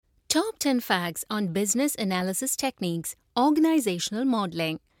Top 10 Facts on Business Analysis Techniques. Organizational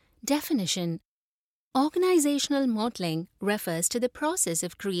Modeling. Definition. Organizational modeling refers to the process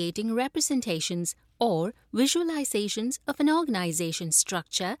of creating representations or visualizations of an organization's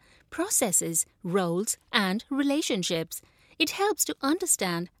structure, processes, roles, and relationships. It helps to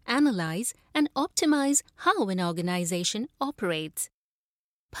understand, analyze, and optimize how an organization operates.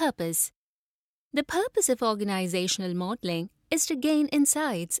 Purpose. The purpose of organizational modeling is to gain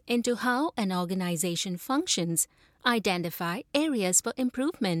insights into how an organization functions, identify areas for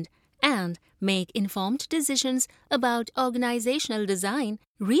improvement, and make informed decisions about organizational design,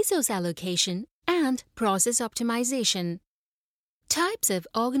 resource allocation, and process optimization. Types of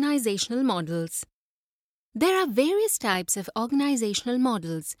organizational models. There are various types of organizational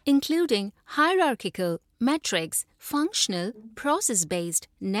models, including hierarchical, metrics, functional, process-based,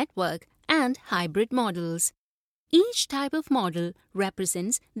 network, and hybrid models. Each type of model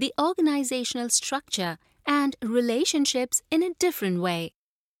represents the organizational structure and relationships in a different way.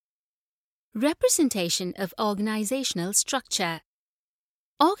 Representation of organizational structure.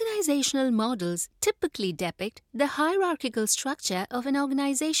 Organizational models typically depict the hierarchical structure of an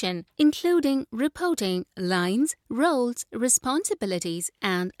organization, including reporting lines, roles, responsibilities,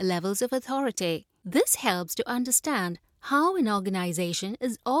 and levels of authority. This helps to understand how an organization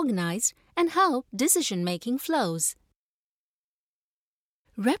is organized and how decision-making flows.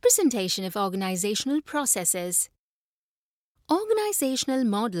 Representation of organizational processes. Organizational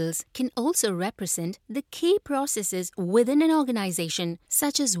models can also represent the key processes within an organization,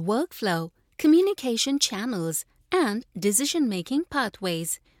 such as workflow, communication channels, and decision-making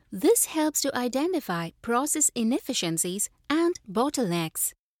pathways. This helps to identify process inefficiencies and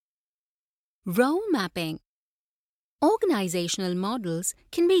bottlenecks. Role mapping. Organizational models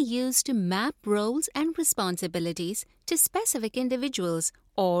can be used to map roles and responsibilities to specific individuals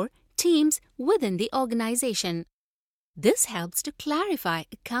or teams within the organization. This helps to clarify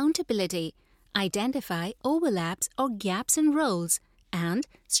accountability, identify overlaps or gaps in roles, and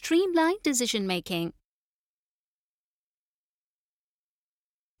streamline decision-making.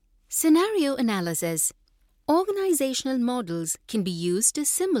 Scenario analysis. Organizational models can be used to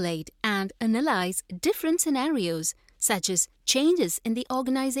simulate and analyze different scenarios, such as changes in the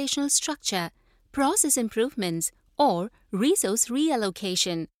organizational structure, process improvements, or resource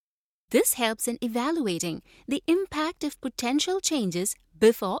reallocation. This helps in evaluating the impact of potential changes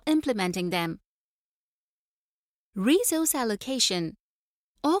before implementing them. Resource allocation.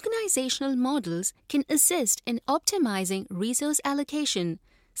 Organizational models can assist in optimizing resource allocation,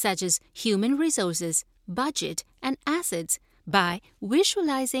 such as human resources, budget, and assets, by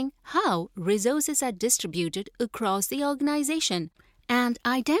visualizing how resources are distributed across the organization and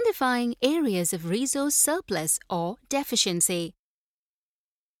identifying areas of resource surplus or deficiency.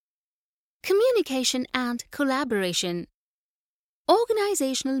 Communication and collaboration.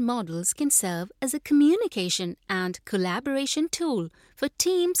 Organizational models can serve as a communication and collaboration tool for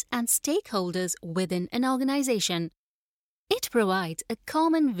teams and stakeholders within an organization. It provides a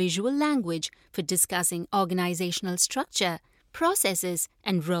common visual language for discussing organizational structure, processes,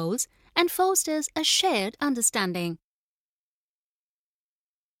 and roles, and fosters a shared understanding.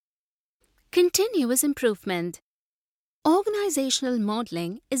 Continuous improvement. Organizational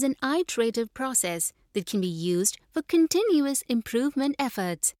modeling is an iterative process that can be used for continuous improvement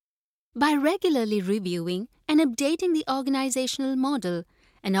efforts. By regularly reviewing and updating the organizational model,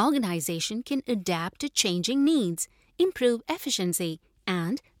 an organization can adapt to changing needs, improve efficiency,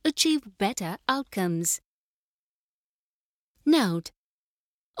 and achieve better outcomes. Note: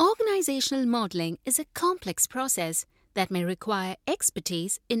 organizational modeling is a complex process that may require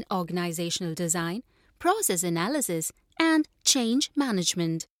expertise in organizational design, process analysis, and change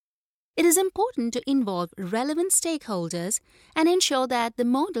management. It is important to involve relevant stakeholders and ensure that the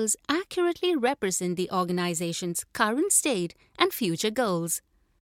models accurately represent the organization's current state and future goals.